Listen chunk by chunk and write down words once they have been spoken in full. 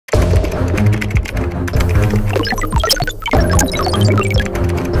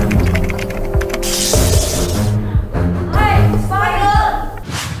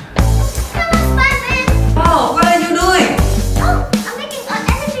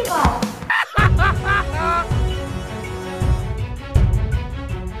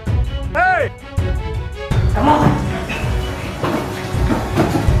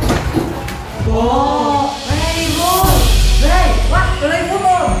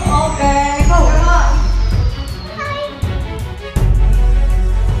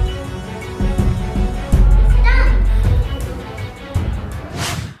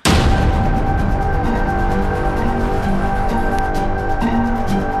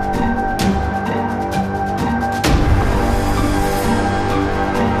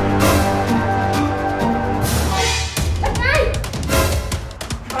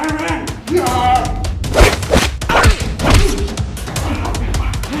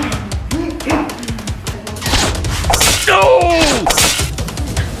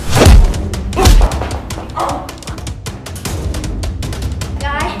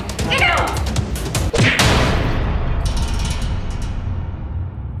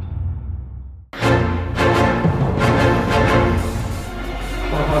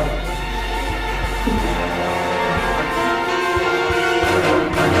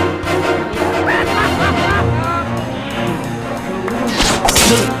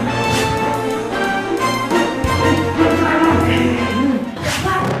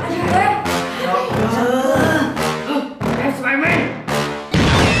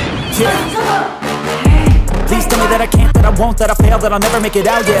Please tell me that I can't, that I won't, that I fail, that I'll never make it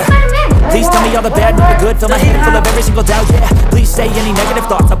out, yeah. Please tell me all the bad, not the good, fill my head full of every single doubt, yeah. Please say any negative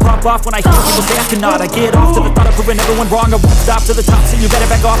thoughts, I pop off when I hear people say I cannot. I get off to the thought of proving everyone wrong. I won't stop to the top, so you better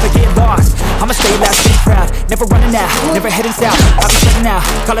back off or get lost. I'ma stay loud, stay proud, never running out, never heading south. I'll be stepping out,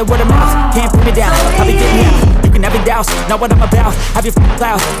 call it word of mouth, can't put me down, I'll be getting out. You can have it douse, not what I'm about, have your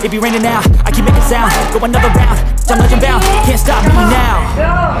cloud, it be raining now. I keep making sound, go another round, I'm legend bound, can't stop me now.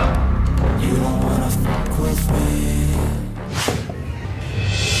 You don't wanna fuck with me.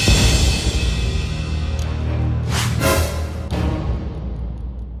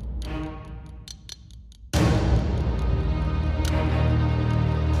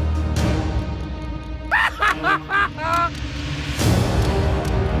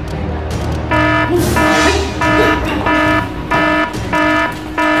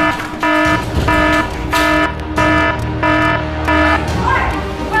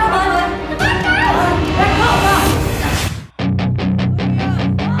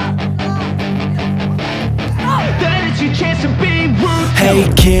 Hey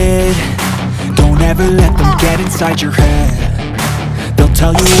kid, don't ever let them get inside your head. They'll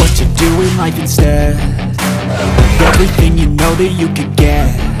tell you what to do in life instead of everything you know that you could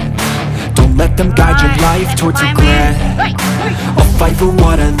get. Don't let them guide your life towards regret. I'll fight for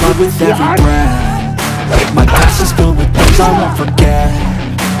what I love with every breath. My past is filled with things I won't forget.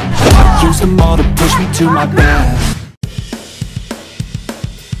 I use them all to push me to my best.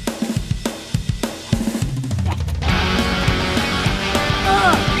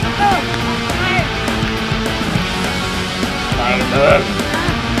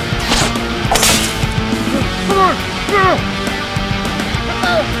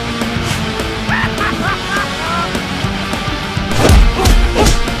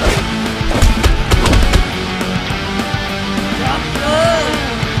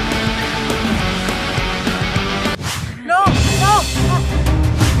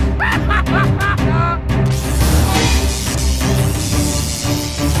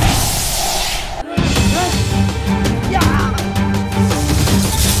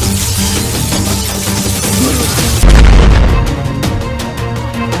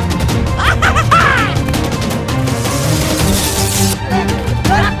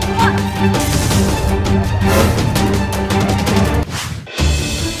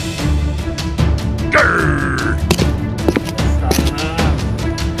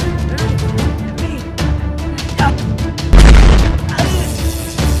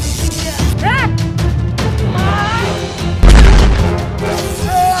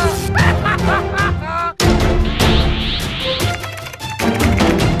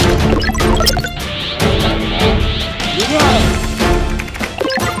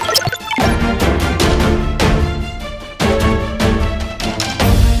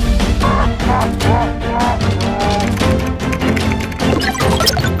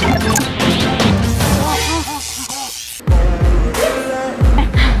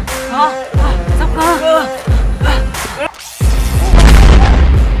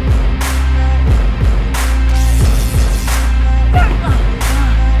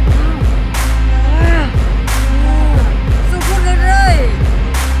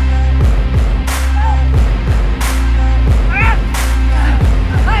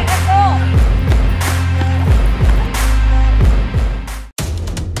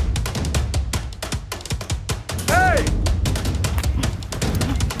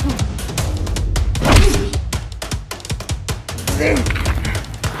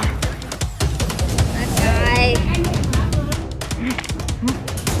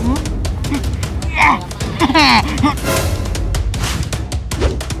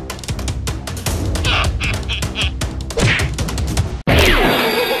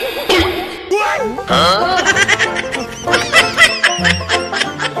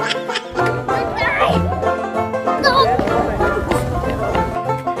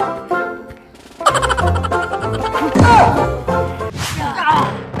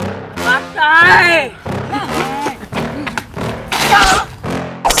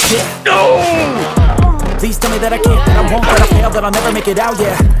 Please tell me that I can't, that I won't, that I fail, that I'll never make it out,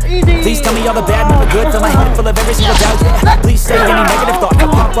 yeah. Please tell me all the bad, not the good, fill my head full of every single doubt, yeah. Please say any negative thought, I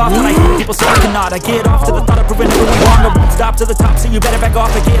pop off when I hear people say I cannot. I get off to the thought of proving everyone wrong, I won't stop to the top, so you better back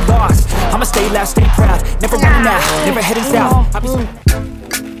off and get lost. I'ma stay loud, stay proud, never running out, never heading south. I'll be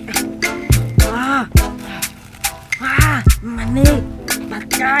Money, bad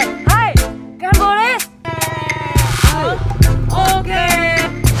guy. Hey, can police? Okay.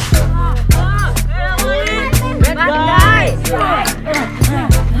 Bad guy.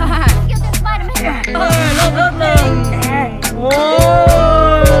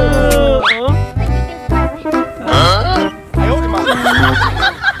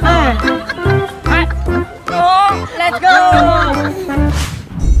 Let's go.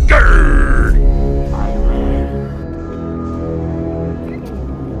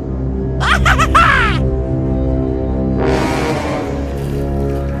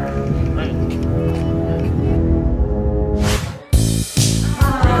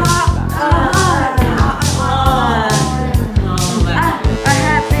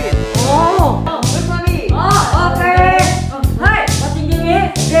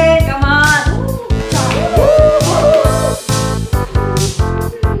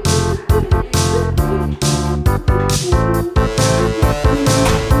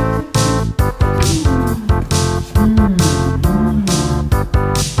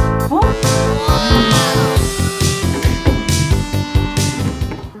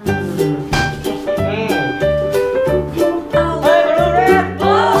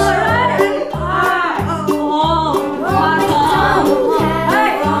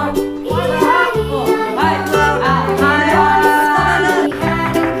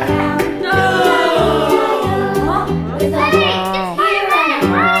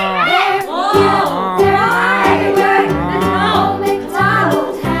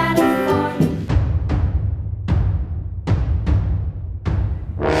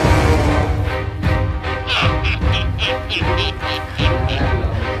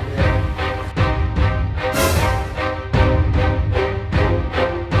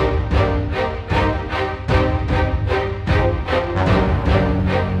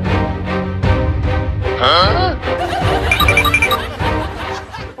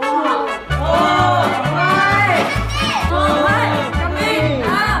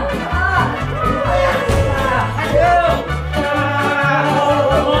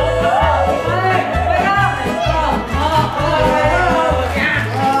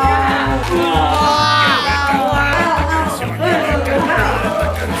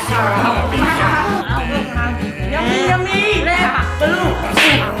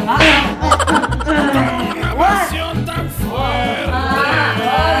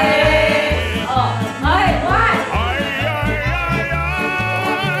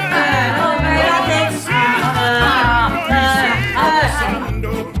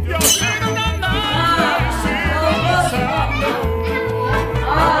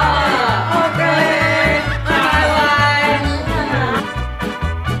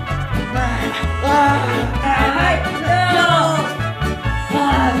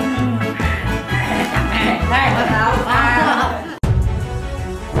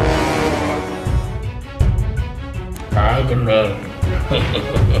 Cái chim mèn.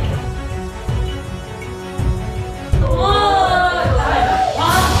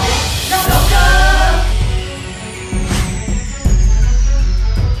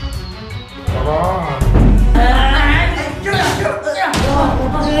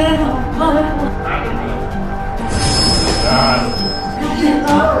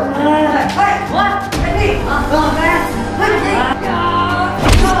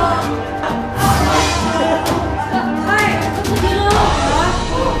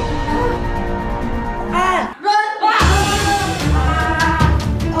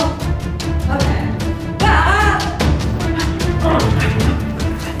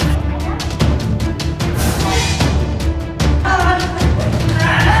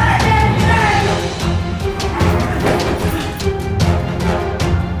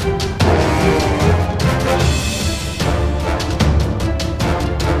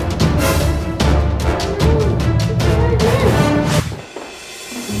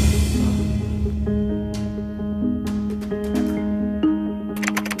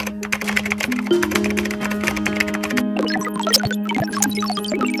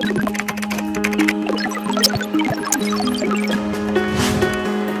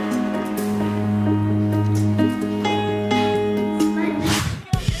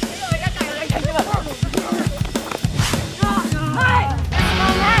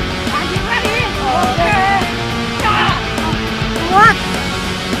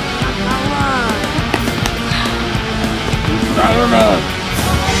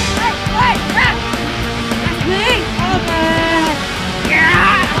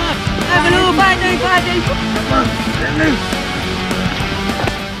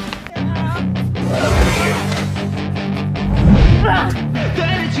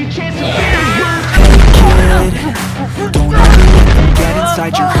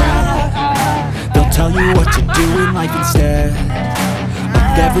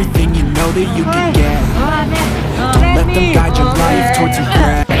 everything you know that you can get. Don't let them guide your life towards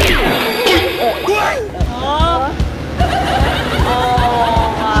regret.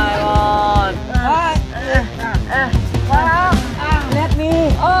 Let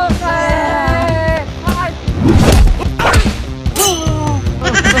me.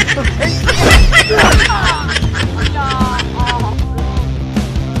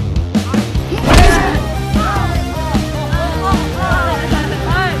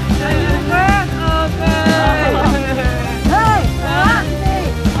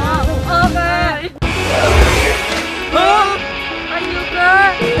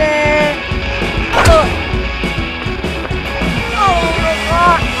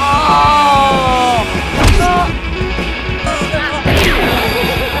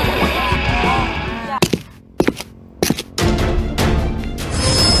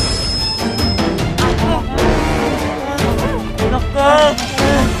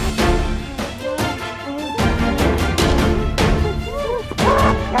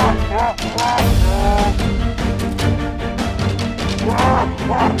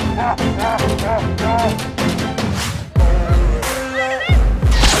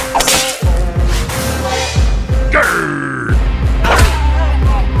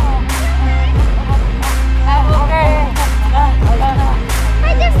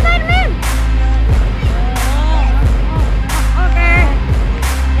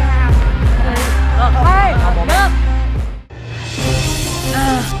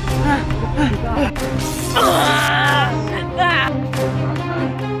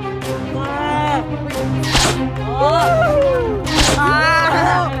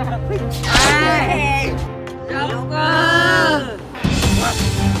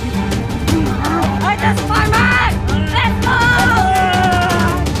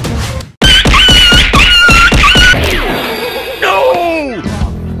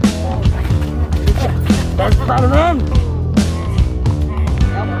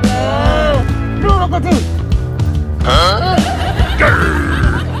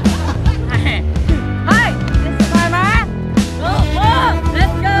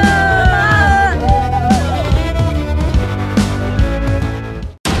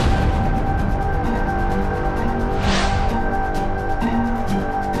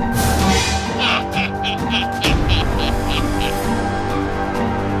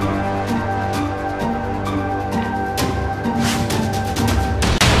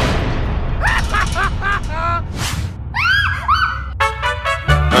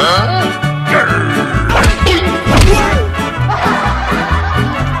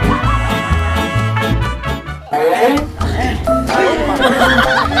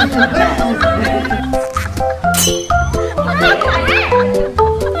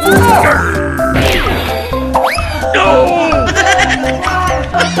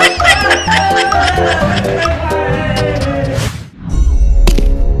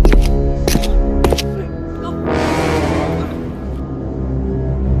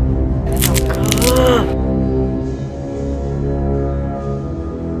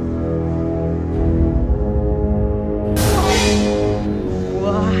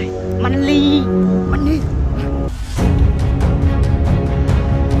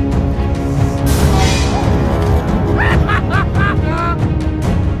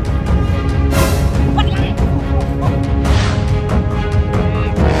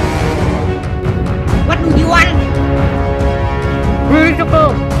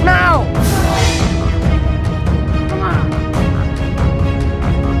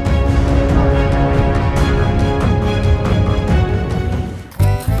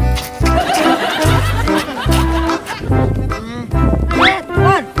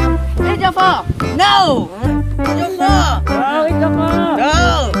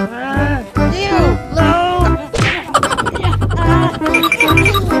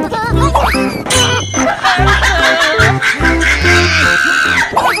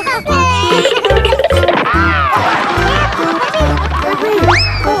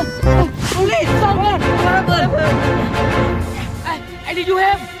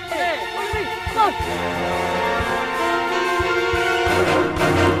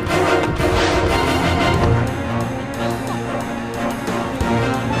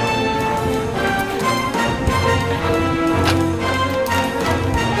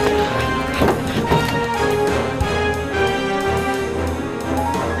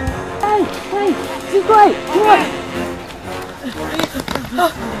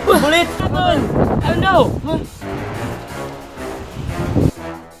 Bullet! Oh no!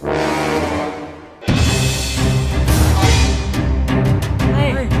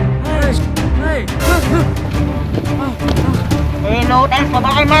 Hey! Hello, thanks for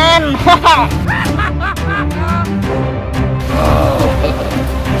bye, man.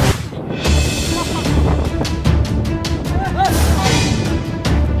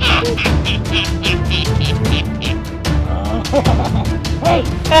 Hey,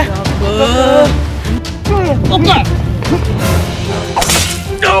 okay.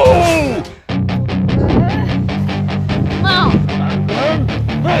 No.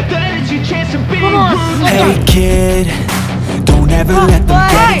 Hey kid, don't ever let them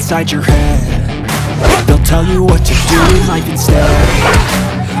get inside your head. They'll tell you what to do in life instead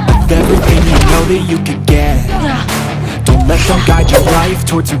of everything you know that you could get. Don't let them guide your life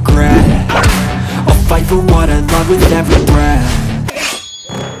towards regret. I'll fight for what I love with every breath.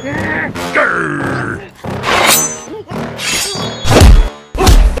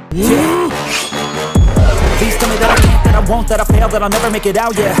 Please tell me that I can't, that I won't, that I fail, that I'll never make it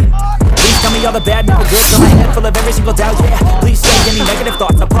out, yeah. Please tell me all the bad, never good, fill my head full of every single doubt, yeah. Please say any negative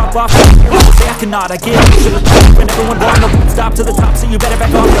thoughts, I pop off, people say I cannot, I give to the top, when everyone wants to stop to the top, so you better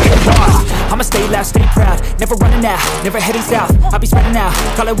back off and get lost. I'ma stay loud, stay proud, never running out, never heading south, I'll be spreading out,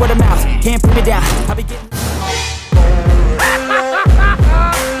 call it word of mouth, can't put me down, I'll be getting...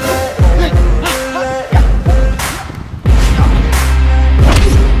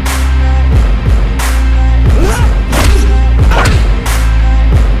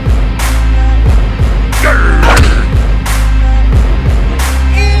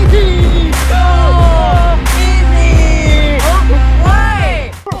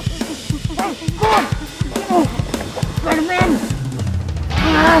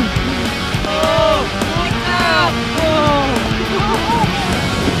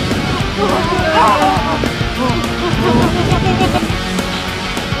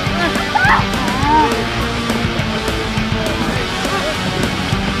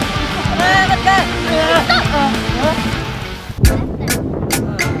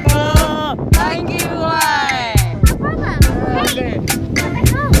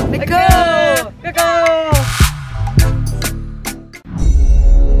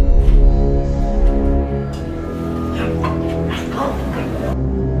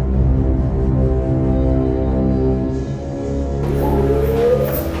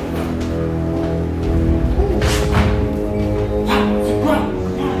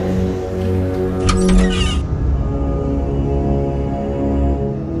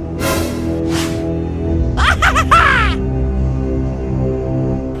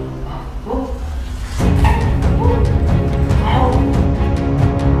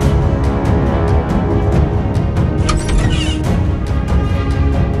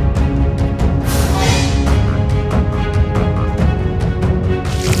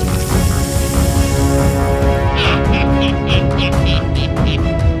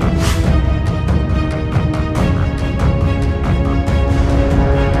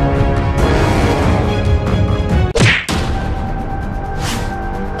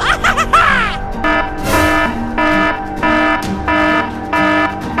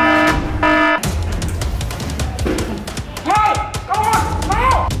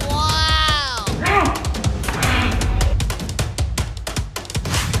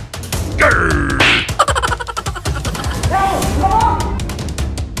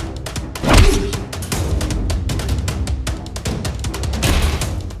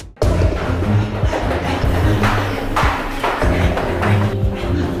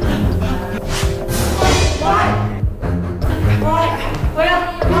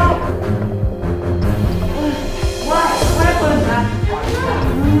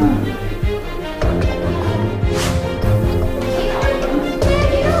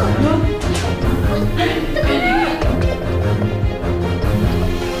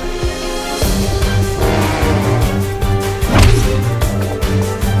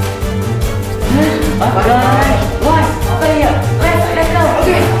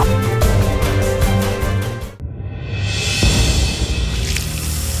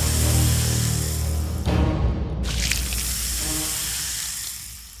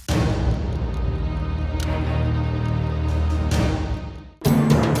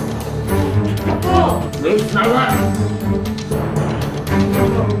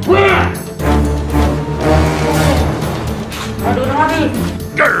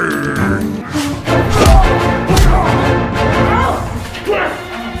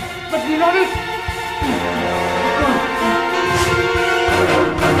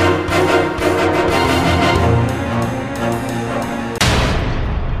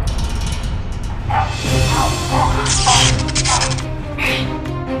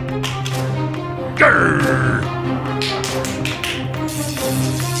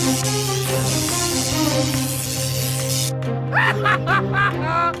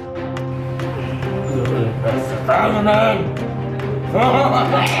 Spider-Man!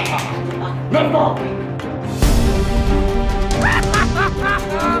 Let's go!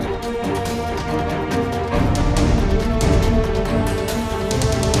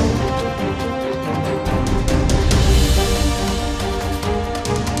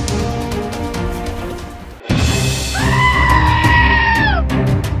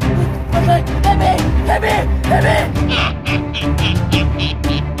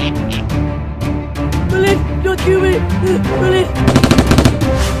 Please, don't kill me! Please!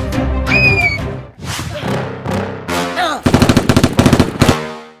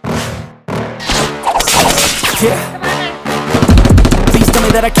 Yeah. Please tell me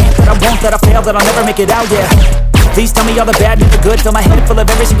that I can't, that I won't, that I fail, that I'll never make it out, yeah. Please tell me all the bad, news the good, fill my head full of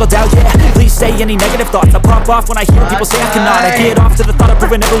every single doubt, yeah. Please say any negative thoughts, I pop off when I hear people say I cannot. I get off to the thought of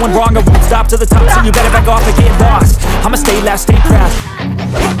proving everyone wrong, I won't stop to the top, so you better back off and get lost. I'ma stay loud, stay proud.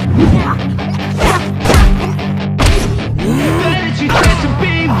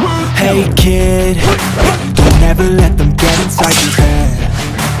 Hey kid, don't ever let them get inside your head.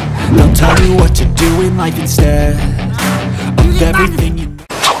 They'll tell you what to do in life instead of everything you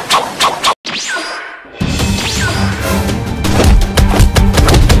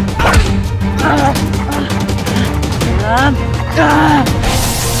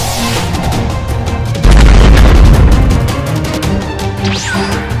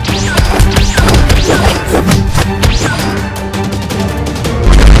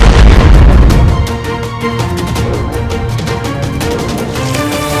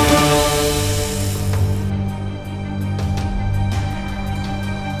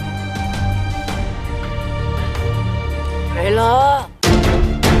Hello.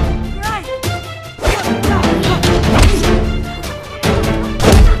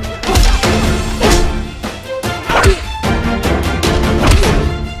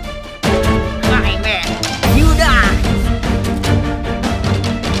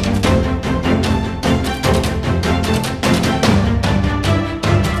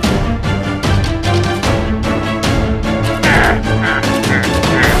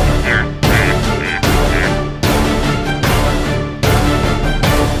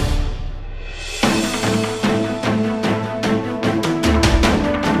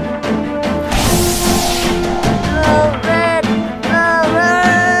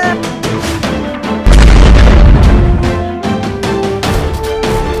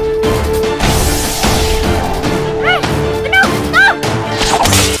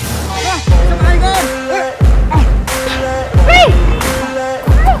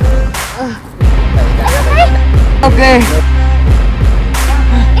 Okay.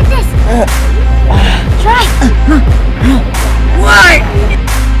 Eat this. Try. What?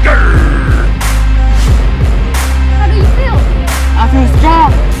 How do you feel? I feel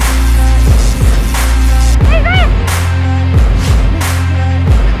strong. Hey, Graham.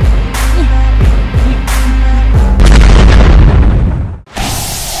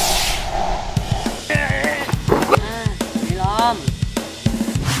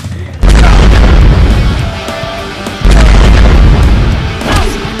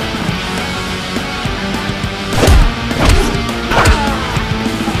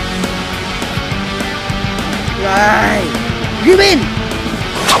 Right. Give in.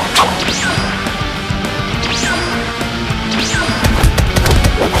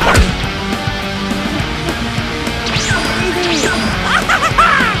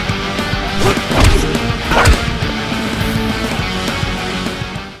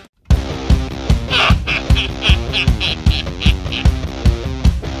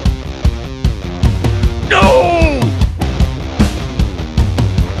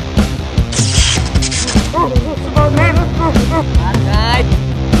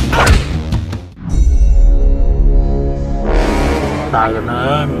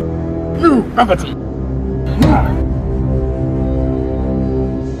 Spider-Man! No! Rapid! Hey,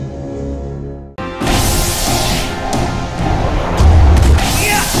 stop!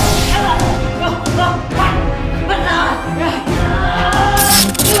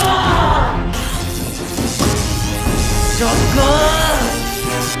 Stop!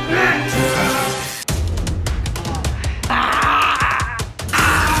 Hey!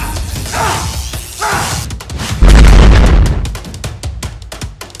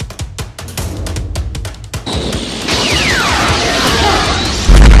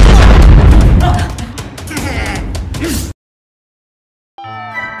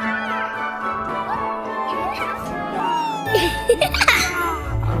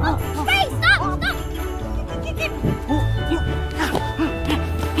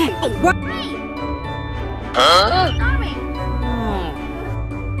 Huh? Sorry.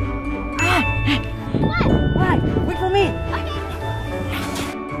 What?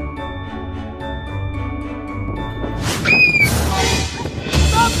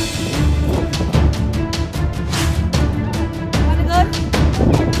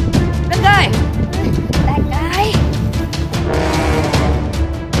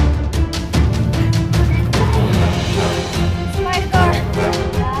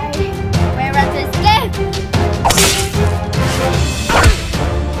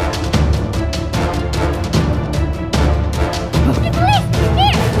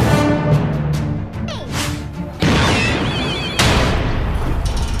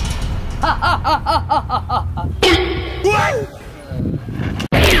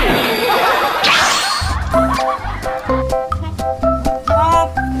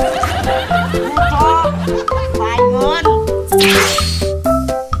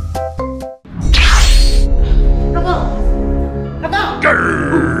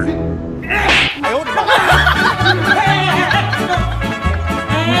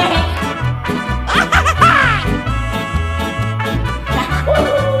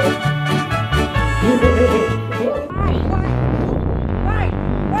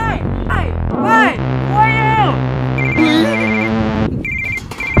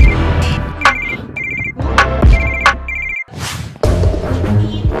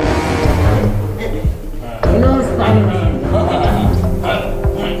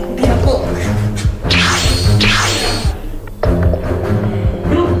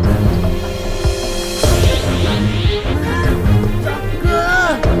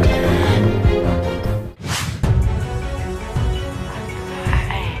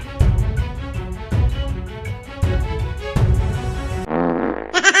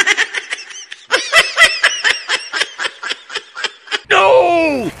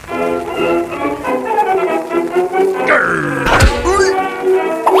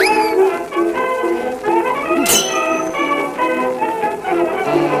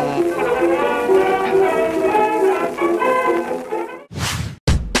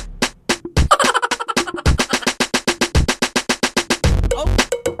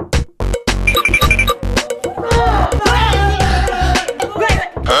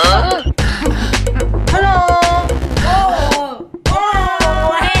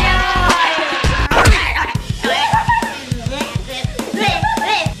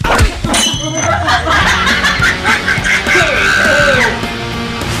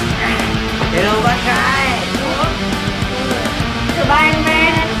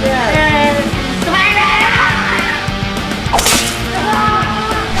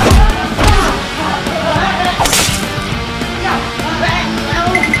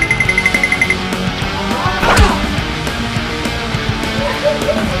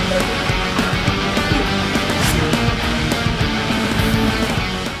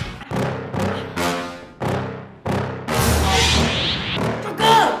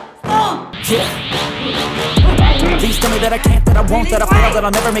 Please tell me that I can't, that I won't, that I fail, that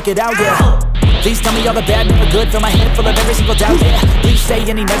I'll never make it out, yeah. Please tell me all the bad, never good, fill my head full of every single doubt, yeah. Please say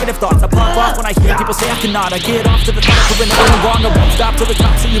any negative thoughts, I pop off when I hear people say I cannot. I get off to the thought of proving everyone wrong, I won't stop till the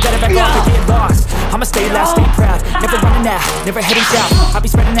top, so you better back off or get lost. I'ma stay loud, stay proud, never running out, never heading south. I'll be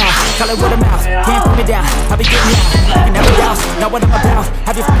spreading out, call it word of mouth, can't put me down, I'll be getting out, you never else, not what I'm about.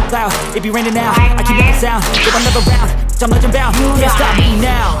 Have your f***ing cloud, it be raining now, I keep making sound, go another round, I'm legend bound, can't stop me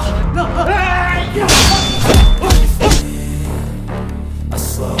now. A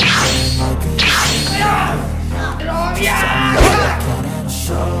slow burn like a can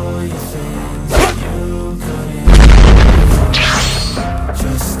show you things that you couldn't.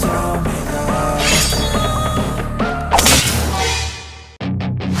 Just tell me that.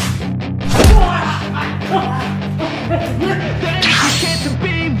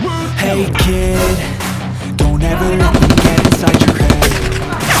 Hey kid, don't ever let them get inside your head.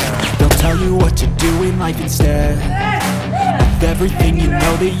 They'll tell you what to do in life instead of everything you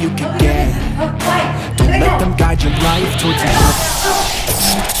know that you can get. Don't let them guide your life towards your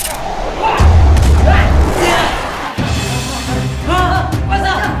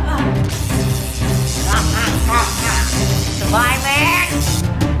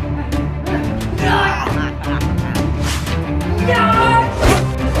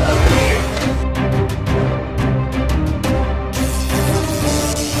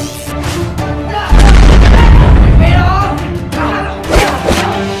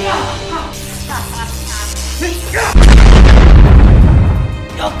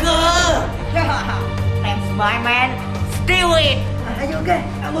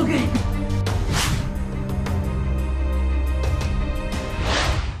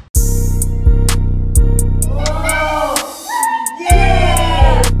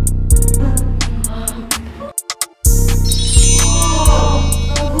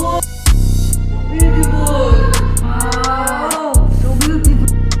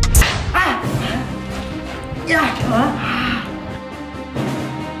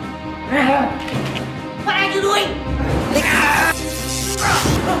What are you doing?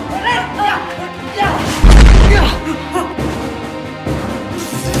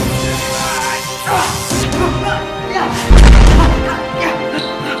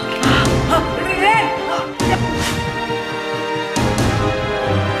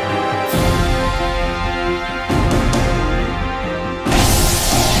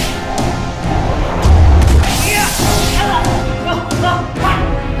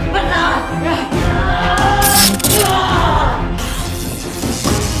 What?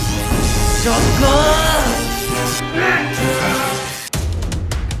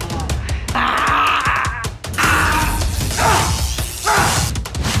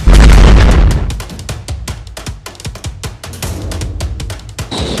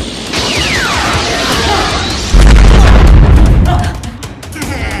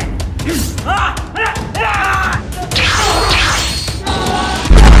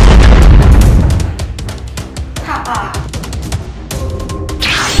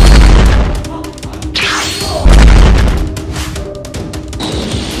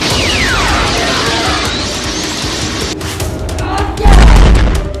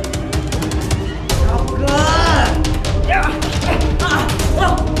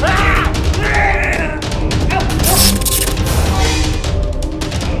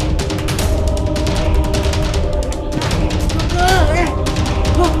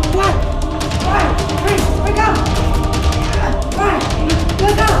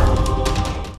 Wake up!